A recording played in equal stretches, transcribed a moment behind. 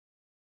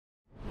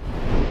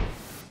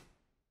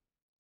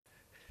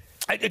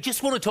I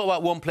just want to talk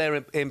about one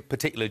player in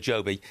particular,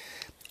 Joby.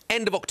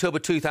 End of October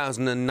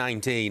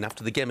 2019,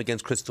 after the game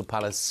against Crystal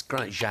Palace,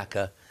 Granit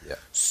Xhaka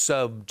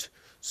subbed,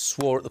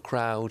 swore at the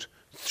crowd,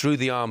 threw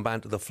the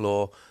armband to the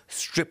floor,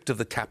 stripped of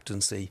the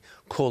captaincy,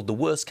 called the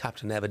worst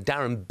captain ever.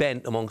 Darren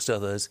Bent, amongst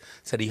others,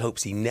 said he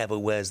hopes he never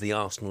wears the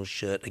Arsenal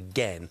shirt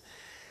again.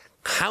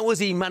 How has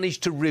he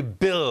managed to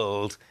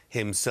rebuild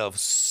himself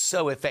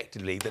so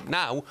effectively that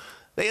now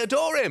they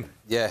adore him?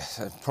 Yeah,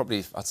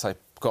 probably, I'd say,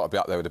 got to be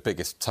up there with the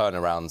biggest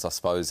turnarounds, I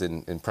suppose,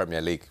 in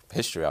Premier League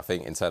history, I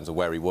think, in terms of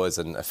where he was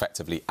and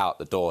effectively out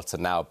the door to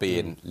now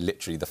being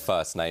literally the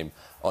first name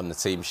on the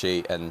team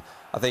sheet. And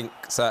I think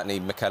certainly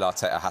Mikel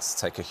Arteta has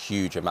to take a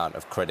huge amount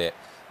of credit.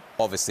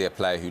 Obviously a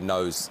player who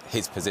knows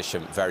his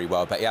position very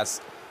well, but he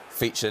has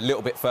featured a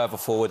little bit further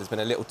forward. There's been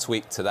a little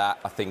tweak to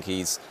that. I think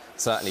he's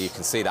certainly, you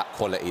can see that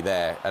quality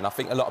there. And I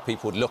think a lot of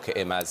people would look at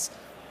him as,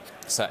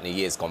 certainly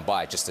years gone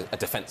by, just a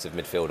defensive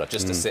midfielder,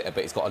 just a sitter,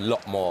 but he's got a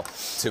lot more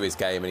to his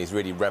game and he's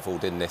really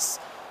revelled in this,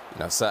 you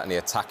know, certainly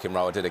attacking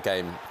role. I did a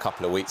game a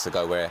couple of weeks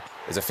ago where it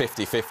was a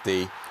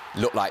 50-50,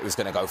 looked like he was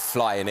going to go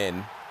flying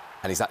in,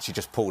 and he's actually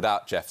just pulled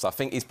out, Jeff. So I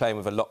think he's playing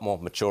with a lot more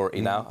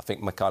maturity now. I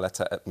think Mikel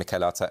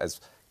Arteta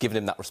has given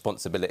him that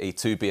responsibility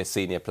to be a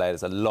senior player.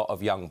 There's a lot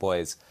of young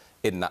boys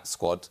in that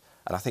squad,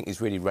 and I think he's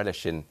really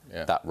relishing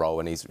that role,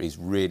 and he's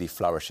really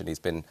flourishing. He's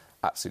been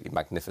absolutely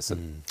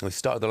magnificent. We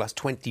started the last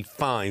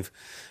 25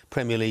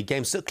 Premier League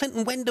games. So,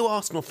 Clinton, when do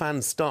Arsenal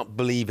fans start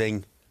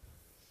believing,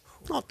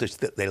 not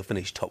just that they'll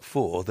finish top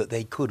four, that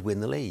they could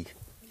win the league?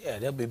 Yeah,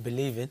 they'll be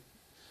believing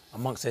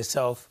amongst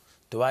themselves.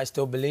 Do I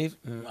still believe?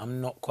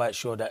 I'm not quite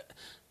sure that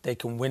they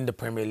can win the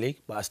Premier League,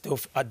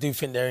 but I do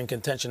think they're in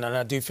contention, and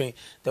I do think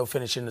they'll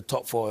finish in the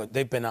top four.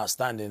 They've been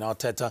outstanding.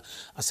 Arteta,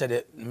 I said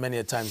it many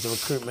a times, the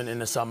recruitment in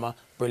the summer,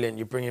 brilliant.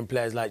 You bring in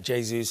players like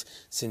Jesus,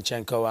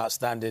 Zinchenko,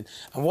 outstanding.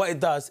 And what it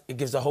does, it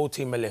gives the whole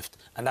team a lift,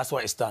 and that's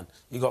what it's done.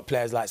 You got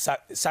players like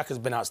Saka's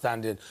been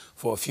outstanding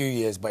for a few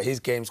years, but his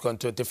game's gone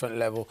to a different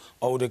level.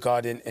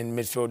 Odegaard in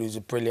midfield, who's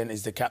brilliant,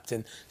 is the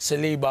captain.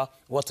 Saliba,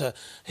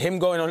 him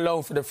going on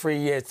loan for the 3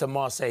 years to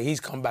Marseille, he's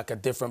come back a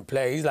different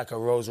player. He's like a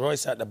Rolls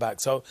Royce at the back.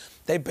 So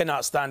they've been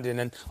outstanding,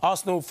 and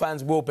Arsenal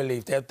fans will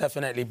believe. They'll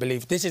definitely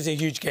believe. This is a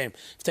huge game.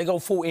 If they go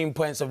 14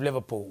 points of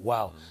Liverpool,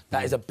 wow,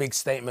 that is a big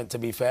statement, to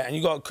be fair. And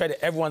you got to credit,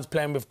 everyone's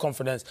playing with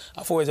confidence.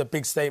 I thought it was a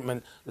big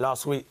statement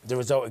last week, the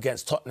result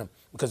against Tottenham,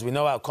 because we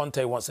know how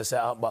Conte wants to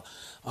set up, but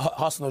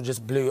Arsenal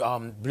just blew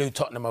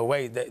Tottenham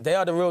away. They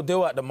are the real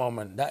deal at the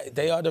moment.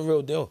 They are the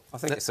real deal. I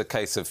think it's a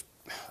case of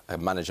a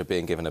manager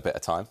being given a bit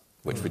of time,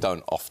 which we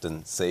don't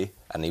often see,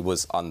 and he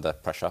was under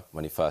pressure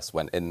when he first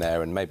went in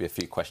there, and maybe a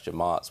few question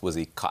marks. Was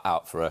he cut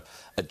out for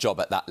a job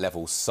at that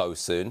level so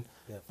soon?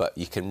 Yeah. But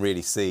you can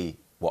really see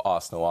what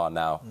Arsenal are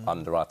now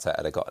under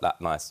Arteta. They've got that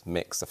nice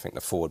mix. I think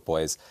the forward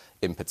boys,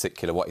 in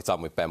particular, what he's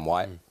done with Ben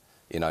White,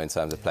 you know, in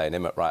terms of playing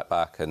him at right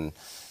back, and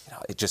you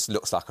know, it just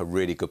looks like a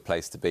really good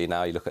place to be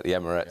now. You look at the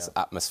Emirates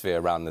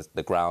atmosphere around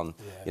the ground,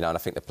 you know, and I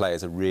think the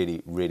players are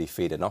really, really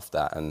feeding off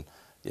that. And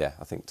yeah,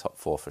 I think top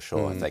four for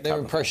sure. They're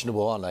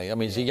impressionable, aren't they? I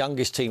mean, he's the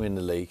youngest team in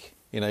the league.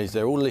 You know,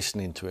 they're all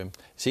listening to him.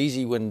 It's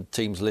easy when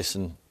teams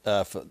listen,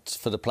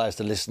 for the players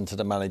to listen to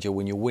the manager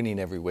when you're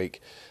winning every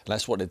week. And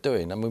that's what they're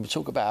doing. I mean, we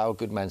talk about how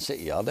good Man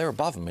City are. They're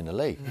above them in the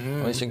league. I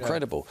mean, it's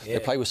incredible. They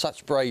play with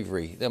such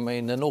bravery. I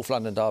mean, the North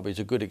London derby is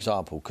a good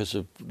example because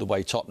of the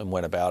way Tottenham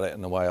went about it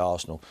and the way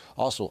Arsenal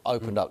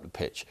opened up the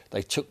pitch.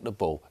 They took the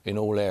ball in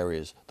all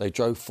areas. They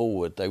drove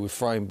forward. They were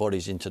throwing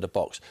bodies into the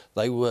box.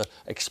 They were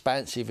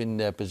expansive in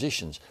their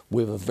positions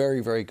with a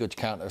very, very good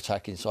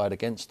counter-attacking side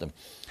against them.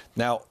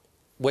 Now,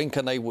 when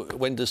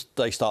does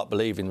they start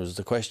believing was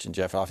the question,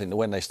 Jeff. I think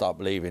when they start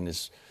believing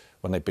is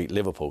when they beat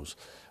Liverpool's,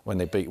 when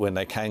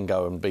they can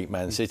go and beat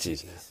Man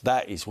City's.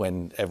 That is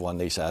when everyone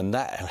needs to, and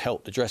that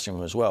helped the dressing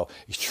room as well.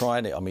 He's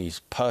trying it. I mean, he's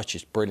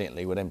purchased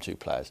brilliantly with them two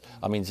players.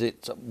 I mean,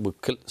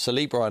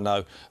 Saliba I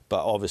know,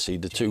 but obviously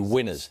the two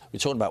winners. We're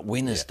talking about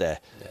winners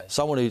there.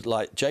 Someone who,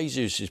 like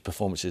Jesus'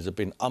 performances have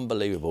been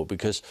unbelievable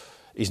because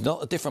he's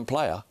not a different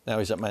player. Now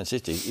he's at Man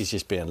City. He's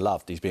just being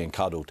loved. He's being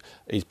cuddled.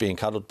 He's being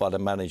cuddled by the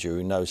manager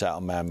who knows how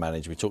to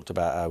man-manage. We talked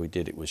about how he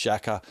did it with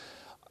Xhaka.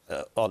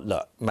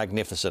 Look,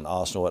 magnificent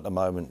Arsenal at the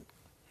moment.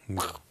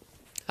 Did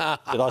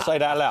I say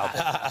that out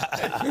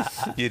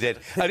loud? You did.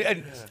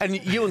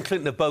 And you and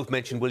Clinton have both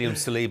mentioned William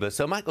Saliba.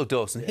 So, Michael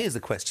Dawson, here's the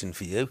question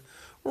for you.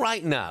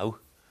 Right now,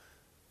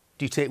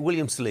 do you take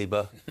William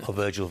Saliba or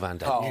Virgil van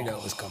Dijk? I knew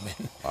that was coming.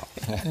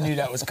 I knew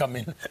that was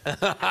coming.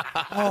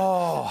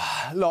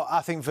 Look,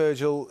 I think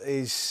Virgil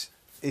is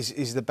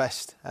the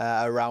best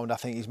around. I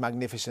think he's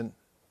magnificent.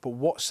 But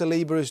what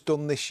Saliba has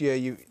done this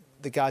year,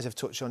 the guys have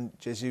touched on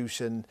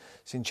Jesus and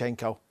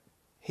Zinchenko.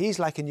 He's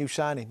like a new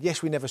signing.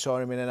 Yes, we never saw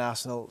him in an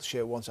Arsenal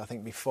shirt once, I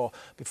think, before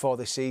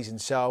this season.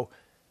 So,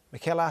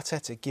 Mikel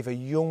Arteta give a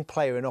young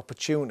player an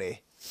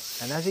opportunity,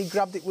 and as he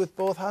grabbed it with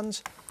both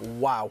hands,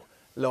 wow.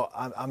 Look,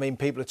 I mean,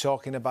 people are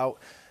talking about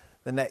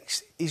the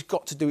next. He's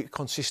got to do it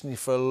consistently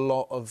for a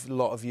lot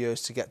of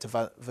years to get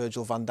to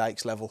Virgil van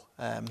Dijk's level.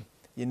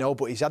 You know,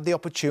 but he's had the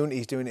opportunity.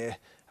 He's doing it at a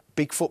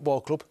big football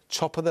club,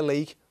 top of the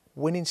league,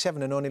 winning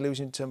 7 and only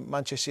losing to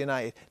Manchester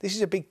United. This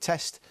is a big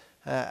test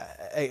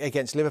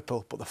against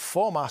Liverpool, but the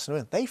form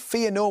Arsenal, they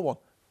fear no one.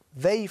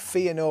 They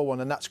fear no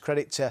one, and that's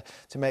credit to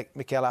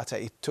Mikel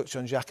Arteta. He touched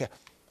on Xhaka.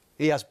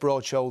 He has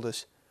broad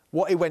shoulders.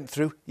 What he went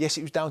through, yes,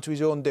 it was down to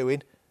his own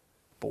doing,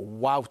 but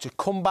wow, to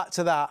come back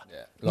to that,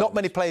 not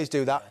many players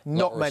do that.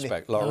 Not many.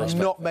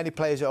 Not many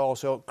players at all.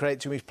 So credit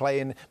to him, he's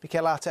playing.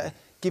 Mikel Arteta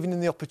giving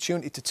him the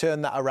opportunity to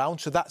turn that around.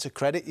 So that's a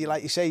credit.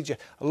 Like you say,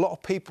 a lot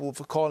of people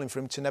were calling for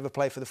him to never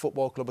play for the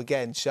football club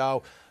again.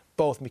 So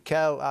both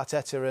Mikel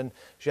Arteta and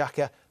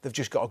Xhaka, they've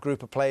just got a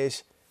group of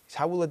players. It's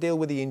how will they deal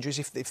with the injuries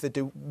if they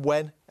do,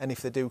 when and if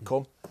they do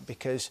come,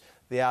 because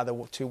they are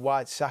the two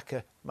wide,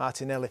 Saka,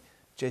 Martinelli,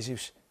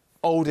 Jesus.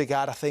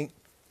 Odegaard, I think,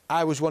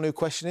 I was one who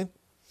questioned him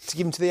to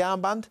give him to the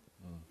armband.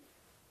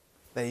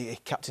 He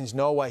captains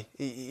Norway.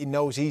 He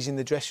knows he's in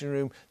the dressing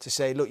room to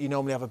say, look, you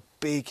normally have a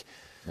big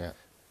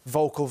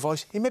vocal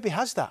voice. He maybe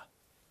has that.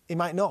 He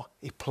might not.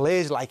 He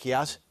plays like he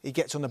has. He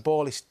gets on the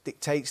ball, he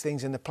dictates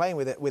things, and they're playing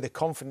with a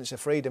confidence of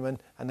freedom, and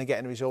they're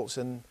getting results,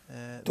 and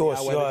they are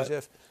where they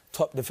deserve.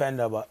 Top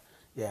defender, but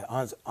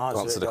answer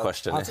the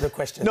question. Answer the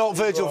question. No,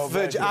 Virgil.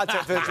 I'll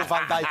take Virgil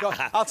van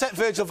Dijk. I'll take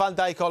Virgil van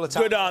Dijk all the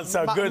time. Good answer.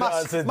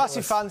 Answer.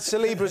 Massive fan.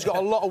 Saliba's got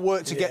a lot of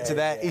work to get to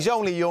there. He's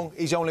only young.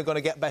 He's only going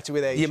to get better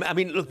with age. Yeah, I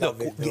mean, look.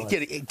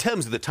 In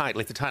terms of the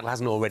title, if the title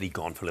hasn't already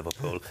gone for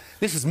Liverpool,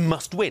 this is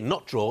must-win,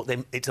 not draw.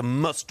 It's a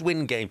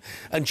must-win game.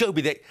 And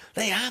Joby,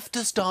 they have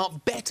to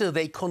start better.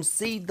 They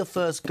concede the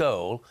first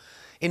goal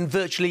in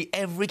virtually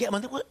every game. I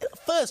mean, the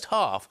first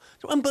half,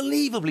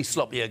 unbelievably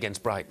sloppy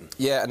against Brighton.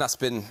 Yeah, and that's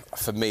been,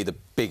 for me, the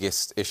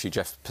biggest issue,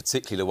 Jeff,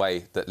 particularly the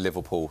way that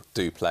Liverpool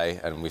do play,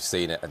 and we've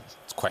seen it and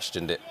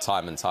questioned it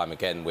time and time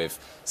again with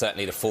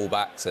certainly the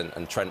fullbacks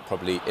and Trent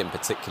probably in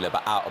particular,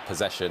 but out of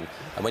possession.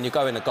 And when you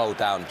go in a goal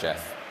down,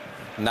 Jeff,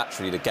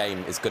 naturally the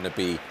game is going to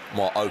be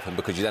more open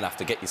because you then have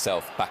to get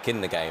yourself back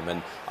in the game,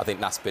 and I think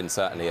that's been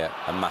certainly a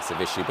massive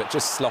issue. But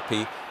just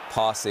sloppy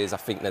passes, I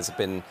think there's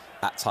been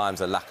at times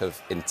a lack of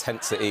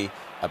intensity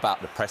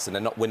about the press, and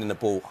they're not winning the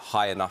ball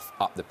high enough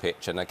up the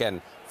pitch. And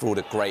again, for all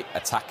the great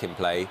attacking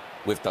play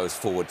with those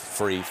forward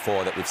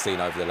 3-4 that we've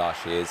seen over the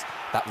last years,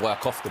 that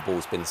work off the ball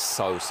has been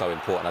so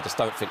important. I just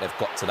don't think they've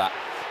got to that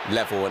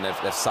level, and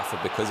they've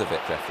suffered because of it,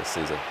 Jeff, this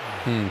season.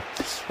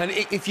 And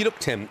if you look,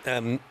 Tim,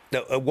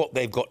 at what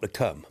they've got to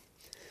come,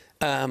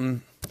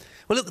 well,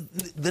 look,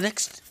 the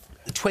next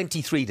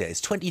 23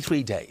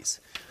 days,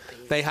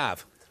 they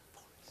have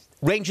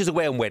Rangers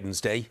away on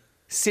Wednesday,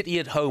 City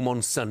at home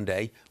on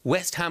Sunday,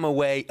 West Ham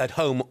away at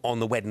home on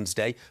the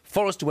Wednesday,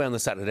 Forest away on the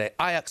Saturday,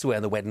 Ajax away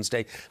on the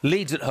Wednesday,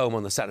 Leeds at home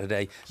on the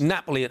Saturday,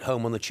 Napoli at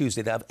home on the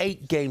Tuesday. They have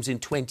 8 games in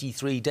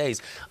 23 days.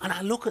 And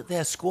I look at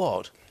their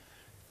squad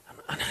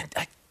and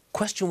I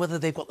question whether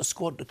they've got the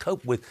squad to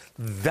cope with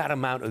that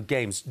amount of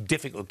games,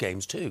 difficult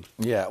games too.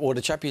 Yeah, well,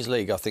 the Champions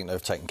League, I think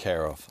they've taken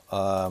care of.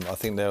 I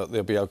think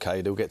they'll be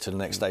OK. They'll get to the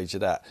next stage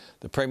of that.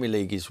 The Premier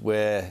League is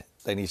where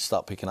they need to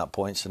start picking up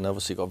points, and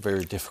obviously got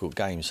very difficult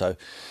games. So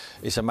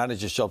it's a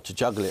manager's job to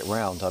juggle it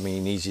around. I mean,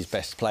 he needs his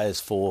best players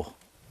for...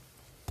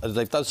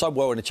 They've done so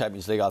well in the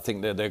Champions League. I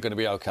think they're going to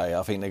be OK.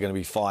 I think they're going to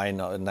be fine.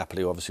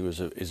 Napoli obviously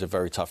is a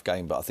very tough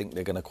game, but I think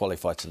they're going to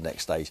qualify to the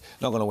next stage.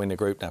 Not going to win the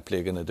group. Napoli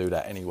are going to do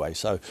that anyway.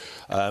 So,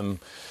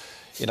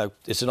 you know,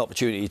 it's an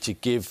opportunity to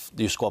give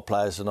your squad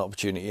players an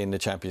opportunity in the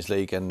Champions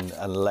League and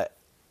let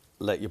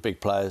your big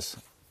players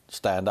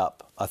stand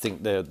up. I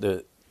think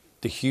the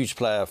huge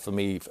player for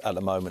me at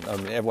the moment, I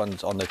mean,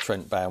 everyone's on the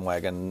Trent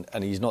bandwagon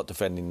and he's not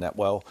defending that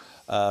well.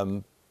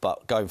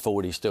 But going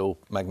forward, he's still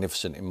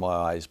magnificent in my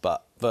eyes.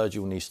 But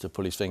Virgil needs to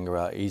pull his finger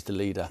out. He's the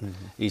leader.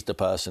 He's the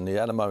person.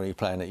 At the moment, he's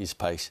playing at his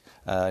pace.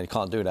 He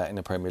can't do that in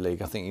the Premier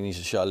League. I think he needs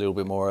to show a little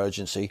bit more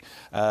urgency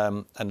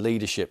and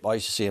leadership. I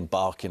used to see him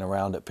barking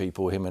around at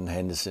people, him and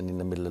Henderson in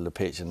the middle of the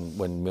pitch, and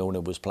when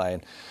Milner was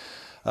playing.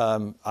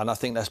 And I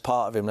think that's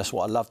part of him. That's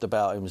what I loved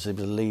about him, was he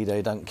was a leader.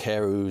 He don't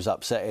care who's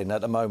upsetting.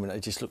 At the moment,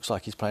 it just looks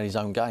like he's playing his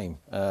own game.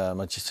 I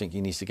just think he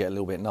needs to get a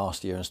little bit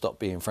nastier and stop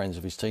being friends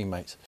with his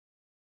teammates.